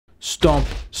Stomp,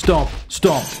 stomp,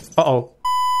 stomp. Uh-oh.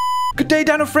 Good day,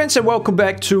 Dino friends, and welcome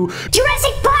back to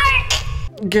Jurassic Park!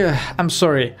 I'm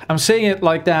sorry. I'm saying it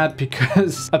like that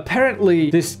because apparently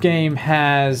this game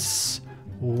has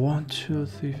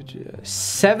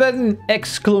 7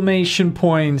 exclamation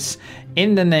points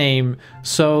in the name,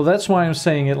 so that's why I'm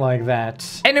saying it like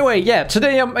that. Anyway, yeah,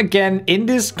 today I'm again in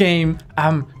this game.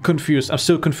 I'm confused. I'm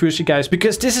still confused, you guys,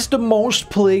 because this is the most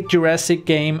played Jurassic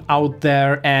game out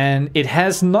there and it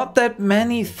has not that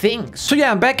many things. So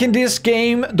yeah, I'm back in this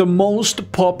game, the most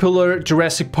popular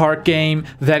Jurassic Park game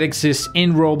that exists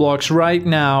in Roblox right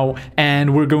now,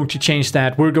 and we're going to change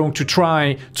that. We're going to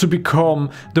try to become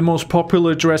the most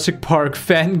popular Jurassic Park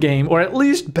fan game, or at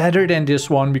least better than this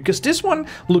one, because this one,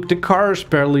 look, the cars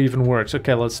barely even works.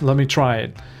 Okay, let me try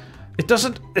it. It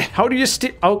doesn't. How do you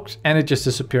oh, and it just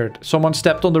disappeared. Someone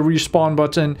stepped on the respawn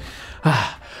button.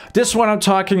 This one I'm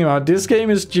talking about. This game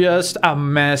is just a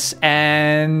mess,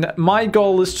 and my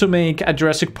goal is to make a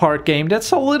Jurassic Park game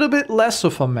that's a little bit less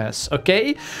of a mess,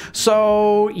 okay?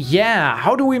 So yeah,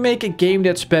 how do we make a game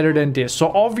that's better than this?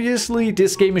 So obviously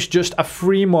this game is just a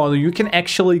free model. You can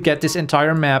actually get this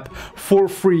entire map for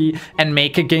free and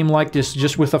make a game like this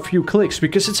just with a few clicks,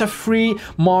 because it's a free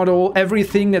model.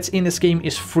 Everything that's in this game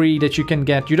is free that you can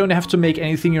get. You don't have to make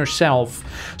anything yourself.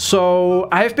 So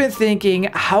I've been thinking,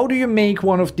 how do you make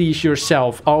one of these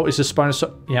yourself? Oh, is the spider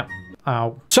so... yeah.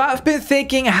 Ow. So I've been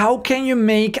thinking, how can you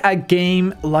make a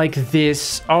game like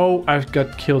this? Oh, I've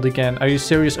got killed again. Are you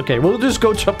serious? Okay, we'll just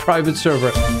go to a private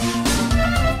server.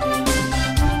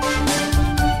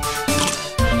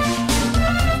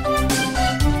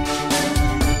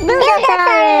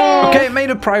 Okay, I made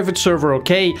a private server,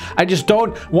 okay? I just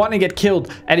don't want to get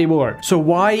killed anymore. So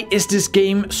why is this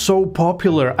game so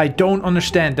popular? I don't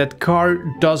understand. That car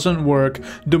doesn't work.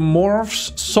 The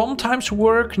morphs sometimes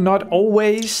work, not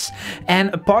always.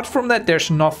 And apart from that,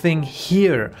 there's nothing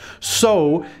here.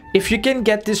 So if you can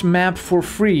get this map for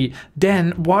free,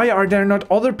 then why are there not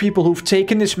other people who've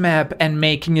taken this map and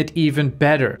making it even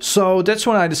better? So that's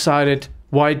when I decided,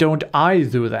 why don't I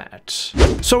do that?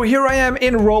 So here I am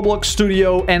in Roblox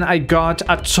Studio, and I got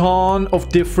a ton of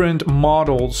different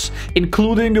models,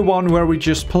 including the one where we're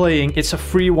just playing. It's a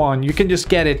free one. You can just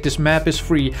get it. This map is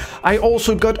free. I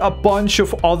also got a bunch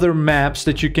of other maps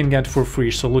that you can get for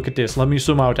free. So look at this. Let me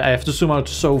zoom out. I have to zoom out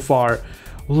so far.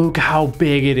 Look how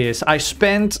big it is. I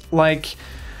spent like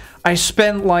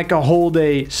a whole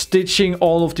day stitching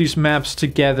all of these maps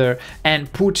together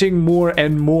and putting more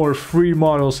and more free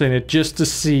models in it just to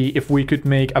see if we could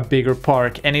make a bigger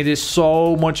park. And it is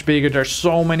so much bigger. There's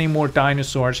so many more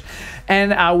dinosaurs.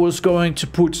 And I was going to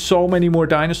put so many more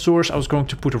dinosaurs. I was going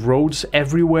to put roads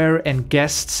everywhere and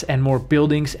guests and more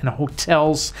buildings and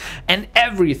hotels and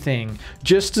everything,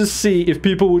 just to see if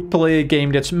people would play a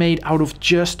game that's made out of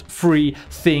just free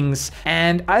things.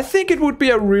 And I think it would be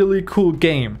a really cool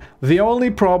game. The only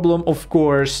problem, of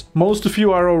course, most of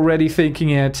you are already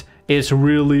thinking it, is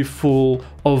really full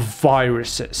of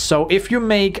viruses. So if you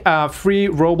make a free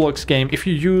Roblox game, if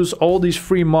you use all these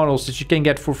free models that you can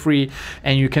get for free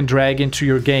and you can drag into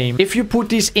your game, if you put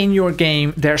these in your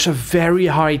game, there's a very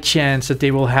high chance that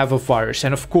they will have a virus.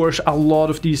 And of course, a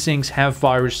lot of these things have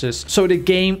viruses. So the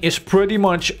game is pretty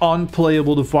much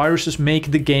unplayable. The viruses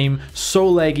make the game so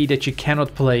laggy that you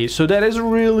cannot play. So that is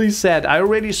really sad. I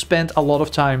already spent a lot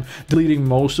of time deleting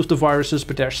most of the viruses,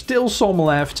 but there's still some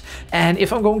left. And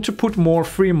if I'm going to put more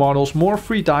free models, more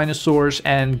free dinosaurs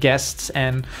and guests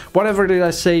and whatever did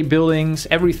I say, buildings,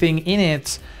 everything in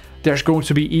it, there's going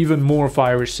to be even more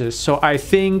viruses. So I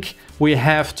think we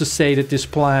have to say that this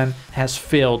plan has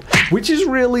failed, which is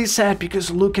really sad, because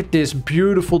look at this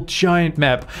beautiful giant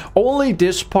map. Only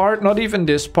this part, not even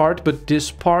this part, but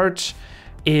this part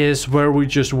is where we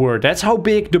just were. That's how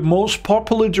big the most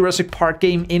popular Jurassic Park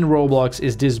game in Roblox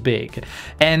is. This big.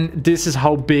 And this is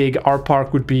how big our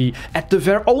park would be at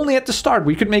the only at the start.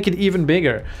 We could make it even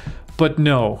bigger, but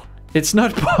no, it's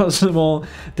not possible.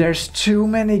 There's too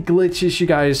many glitches, you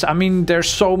guys. I mean, there's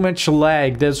so much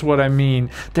lag. That's what I mean.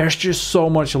 There's just so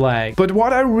much lag. But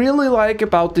what I really like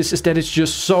about this is that it's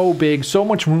just so big, so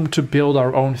much room to build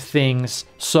our own things.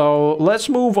 So let's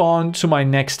move on to my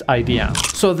next idea.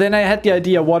 So then I had the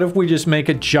idea, what if we just make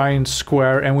a giant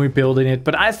square and we build in it?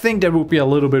 But I think that would be a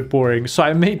little bit boring. So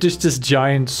I made just this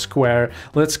giant square.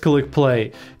 Let's click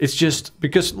play. It's just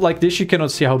because like this, you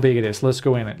cannot see how big it is. Let's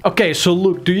go in it. Okay, so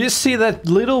look, do you see that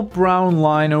little brown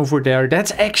line over there?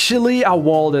 That's actually a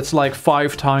wall that's like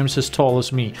 5 times as tall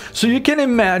as me. So you can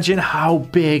imagine how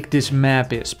big this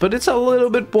map is. But it's a little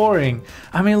bit boring.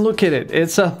 I mean, look at it.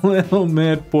 It's a little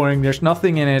bit boring. There's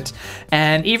nothing in it.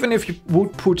 And even if you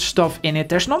would put stuff in it,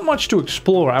 there's not much to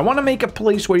explore. I want to make a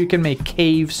place where you can make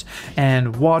caves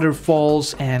and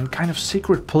waterfalls and kind of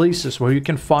secret places where you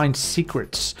can find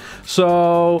secrets.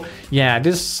 So yeah,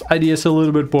 this idea is a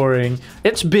little bit boring.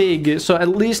 It's big, so at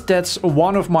least that's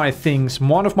one of my things,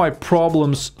 one of my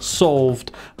problems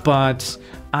solved, but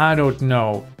I don't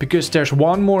know, because there's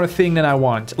one more thing that I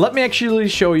want. Let me actually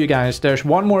show you guys. There's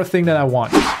one more thing that I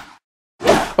want.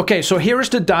 Okay, so here is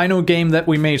the dino game that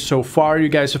we made so far. You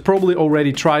guys have probably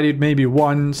already tried it maybe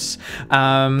once.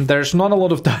 There's not a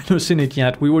lot of dinos in it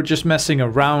yet. We were just messing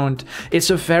around. It's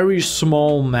a very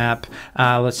small map.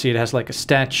 Let's see, it has like a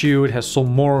statue. It has some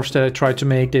morphs that I tried to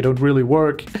make. They don't really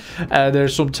work.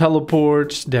 There's some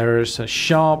teleports. There's a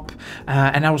shop.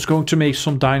 And I was going to make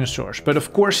some dinosaurs. But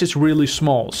of course, it's really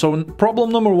small. So problem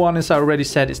number one, as I already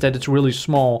said, is that it's really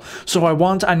small. So I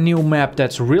want a new map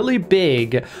that's really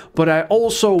big, but I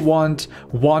also want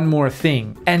one more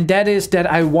thing, and that is that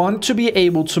I want to be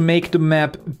able to make the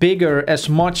map bigger as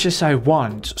much as I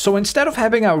want. So instead of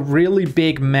having a really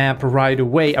big map right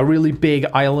away, a really big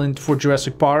island for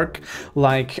Jurassic Park,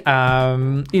 like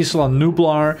Isla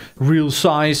Nublar, real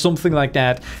size, something like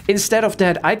that, instead of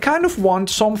that, I kind of want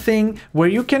something where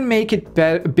you can make it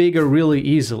bigger really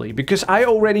easily, because I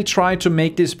already tried to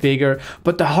make this bigger,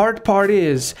 but the hard part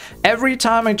is every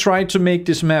time I try to make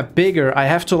this map bigger, I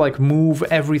have to like move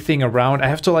everything around. I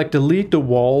have to like delete the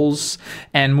walls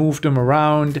and move them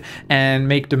around and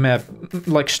make the map,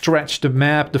 like stretch the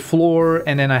map, the floor,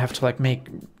 and then I have to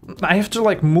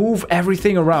like move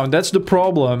everything around. That's the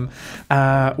problem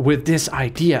with this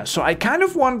idea. So I kind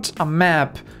of want a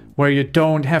map where you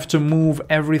don't have to move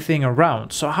everything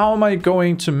around. So how am I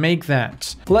going to make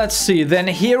that? Let's see. Then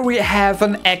here we have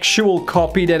an actual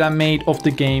copy that I made of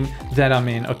the game that I'm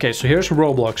in. Okay, so here's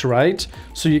Roblox, right?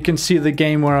 So you can see the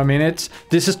game where I'm in it.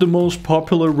 This is the most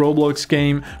popular Roblox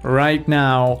game right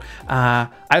now.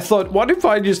 I thought, what if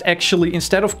I just actually,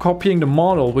 instead of copying the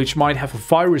model, which might have a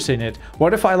virus in it,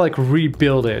 what if I like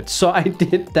rebuild it? So I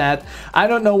did that. I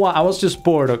don't know why. I was just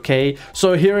bored, okay?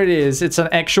 So here it is. It's an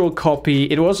actual copy.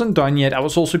 It wasn't done yet. I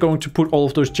was also going to put all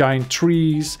of those giant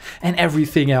trees and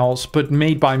everything else, but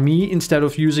made by me instead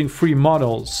of using free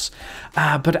models.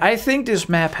 But I think this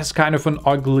map has kind of an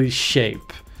ugly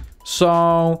shape.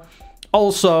 So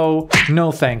also,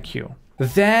 no thank you.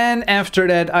 Then after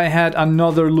that, I had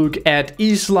another look at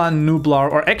Isla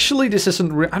Nublar, or actually this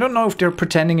isn't, I don't know if they're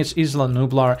pretending it's Isla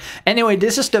Nublar. Anyway,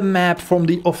 this is the map from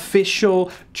the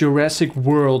official Jurassic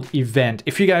World event.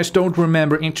 If you guys don't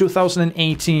remember, in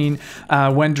 2018,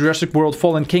 when Jurassic World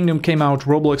Fallen Kingdom came out,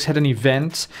 Roblox had an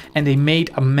event and they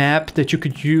made a map that you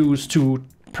could use to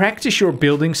practice your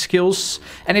building skills.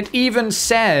 And it even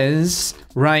says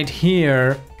right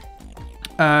here,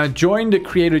 join the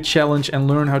creator challenge and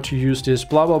learn how to use this,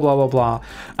 blah blah blah blah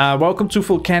blah. Welcome to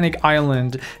Volcanic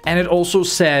Island. And it also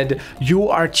said you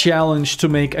are challenged to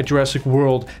make a Jurassic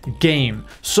World game.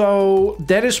 So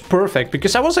that is perfect,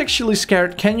 because I was actually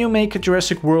scared. Can you make a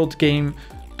Jurassic World game?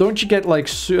 Don't you get like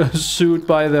sued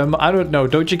by them? I don't know.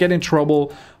 Don't you get in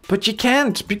trouble? But you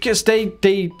can't, because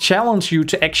they challenge you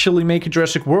to actually make a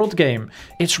Jurassic World game.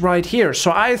 It's right here.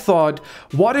 So I thought,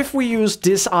 what if we use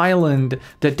this island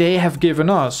that they have given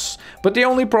us? But the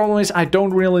only problem is I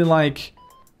don't really like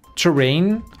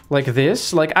terrain like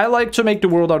this. Like, I like to make the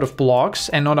world out of blocks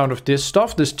and not out of this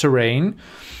stuff, this terrain.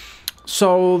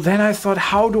 So then I thought,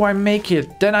 how do I make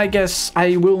it? Then I guess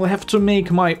I will have to make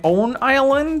my own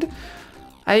island,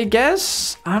 I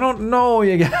guess. I don't know,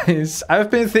 you guys. I've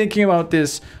been thinking about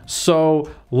this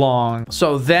so long.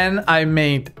 So then I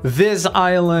made this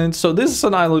island. So this is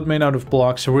an island made out of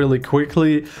blocks really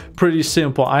quickly. Pretty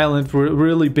simple island,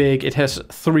 really big. It has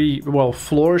 3, well,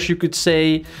 floors, you could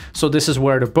say. So this is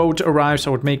where the boat arrives.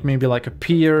 I would make maybe like a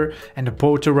pier and the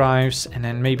boat arrives. And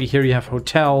then maybe here you have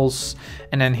hotels.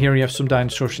 And then here you have some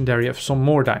dinosaurs and there you have some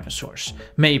more dinosaurs.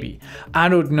 Maybe. I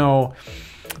don't know.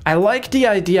 I like the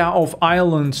idea of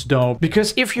islands though,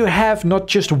 because if you have not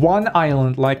just one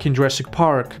island like in Jurassic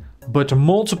Park, but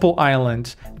multiple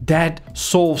islands, that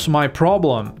solves my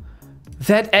problem.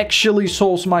 That actually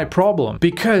solves my problem.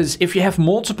 Because if you have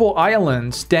multiple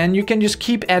islands, then you can just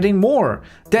keep adding more.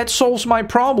 That solves my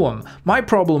problem. My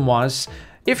problem was,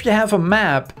 if you have a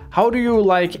map, how do you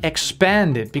like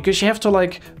expand it? Because you have to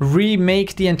like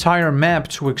remake the entire map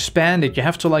to expand it. You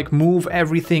have to like move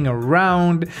everything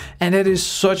around, and that is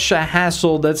such a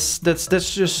hassle. That's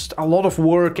just a lot of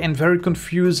work and very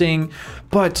confusing.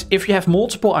 But if you have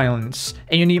multiple islands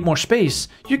and you need more space,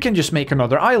 you can just make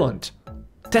another island.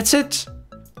 That's it.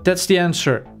 That's the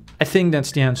answer. I think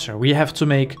that's the answer. We have to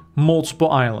make multiple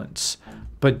islands.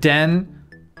 But then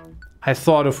I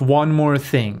thought of one more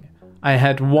thing. I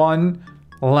had one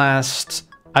last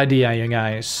idea, you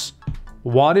guys.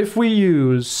 What if we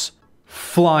use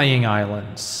flying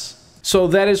islands? So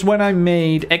that is when I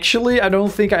made... Actually, I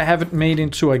don't think I have it made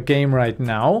into a game right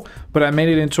now, but I made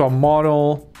it into a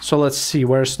model. So let's see,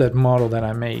 where's that model that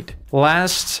I made?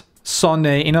 Last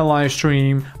Sunday in a live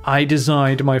stream, I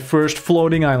designed my first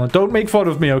floating island. Don't make fun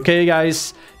of me, okay,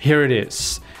 guys? Here it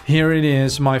is. Here it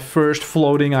is, my first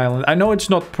floating island. I know it's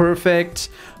not perfect,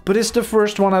 but it's the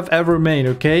first one I've ever made,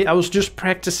 okay? I was just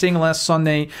practicing last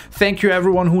Sunday. Thank you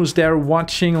everyone who was there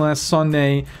watching last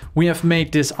Sunday. We have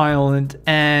made this island,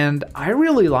 and I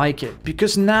really like it.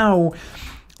 Because now,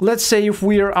 let's say if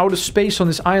we are out of space on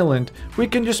this island, we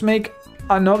can just make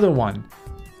another one.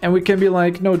 And we can be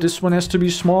like, no, this one has to be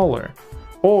smaller.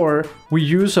 Or we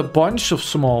use a bunch of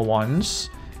small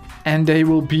ones, and they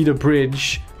will be the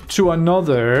bridge to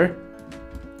another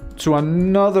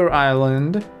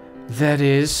island that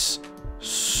is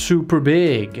super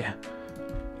big.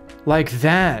 Like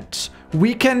that.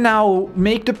 We can now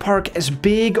make the park as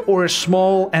big or as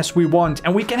small as we want.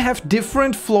 And we can have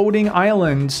different floating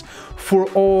islands for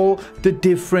all the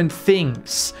different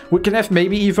things. We can have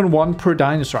maybe even one per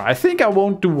dinosaur. I think I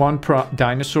won't do one per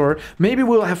dinosaur. Maybe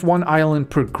we'll have one island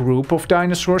per group of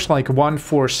dinosaurs. Like one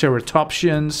for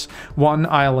ceratopsians, one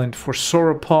island for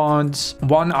sauropods,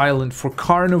 one island for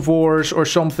carnivores or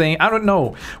something. I don't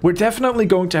know. We're definitely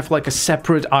going to have like a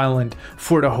separate island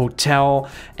for the hotel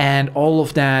and all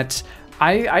of that.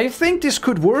 I think this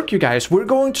could work, you guys. We're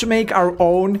going to make our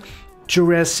own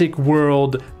Jurassic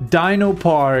World Dino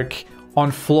Park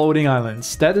on floating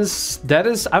islands. That is,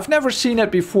 I've never seen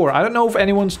that before. I don't know if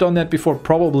anyone's done that before.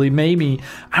 Probably, maybe.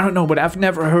 I don't know, but I've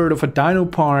never heard of a Dino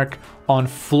Park on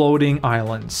floating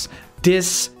islands.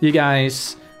 This, you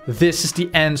guys, this is the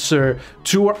answer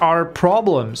to our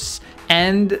problems.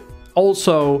 And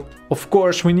also, of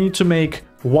course, we need to make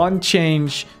one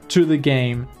change to the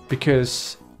game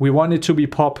because we want it to be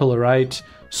popular, right?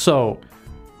 So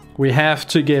we have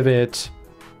to give it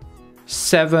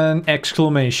 7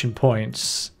 exclamation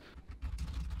points.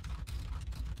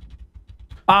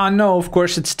 Ah, no, of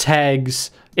course it's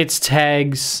tags. It's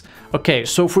tags. Okay,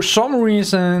 so for some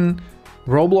reason,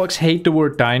 Roblox hate the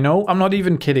word dino. I'm not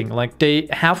even kidding. Like,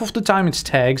 half of the time it's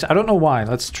tags. I don't know why.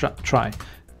 Let's try.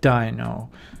 Dino.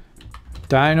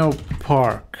 Dino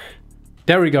Park.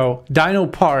 There we go. Dino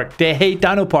Park. They hate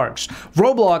dino parks.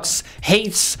 Roblox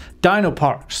hates dino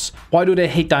parks. Why do they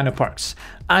hate dino parks?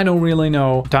 I don't really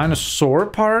know. Dinosaur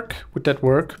Park? Would that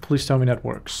work? Please tell me that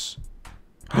works.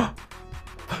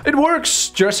 It works!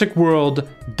 Jurassic World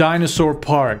Dinosaur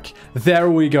Park. There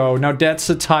we go. Now that's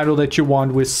the title that you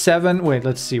want with 7... Wait,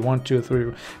 let's see. 1, 2,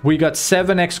 3. We got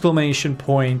 7 exclamation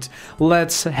point.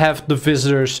 Let's have the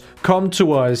visitors come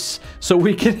to us so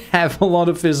we can have a lot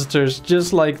of visitors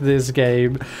just like this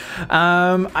game.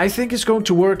 I think it's going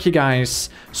to work, you guys.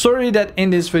 Sorry that in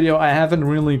this video I haven't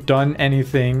really done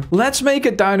anything. Let's make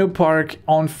a dino park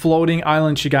on floating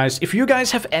islands, you guys. If you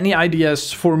guys have any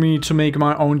ideas for me to make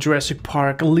my own Jurassic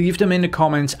Park, leave them in the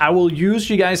comments. I will use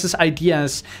you guys'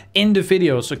 ideas in the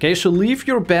videos, okay? So leave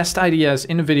your best ideas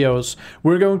in the videos.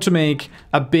 We're going to make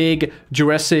a big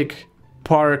Jurassic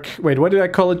Park. Wait, what did I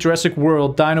call it? Jurassic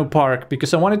World Dino Park,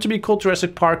 because I want it to be called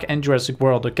Jurassic Park and Jurassic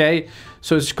World, okay?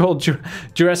 So it's called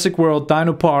Jurassic World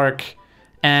Dino Park.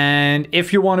 And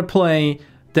if you want to play,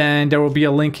 then there will be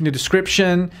a link in the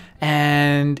description.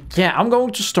 And yeah, I'm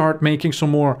going to start making some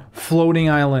more floating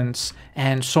islands,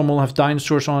 and some will have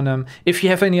dinosaurs on them. If you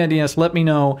have any ideas, let me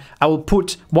know. I will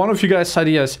put one of you guys'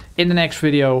 ideas in the next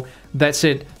video. That's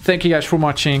it. Thank you guys for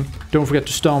watching. Don't forget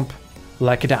to stomp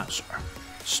like a dinosaur.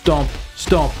 Stomp,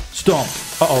 stomp, stomp.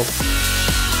 Uh-oh.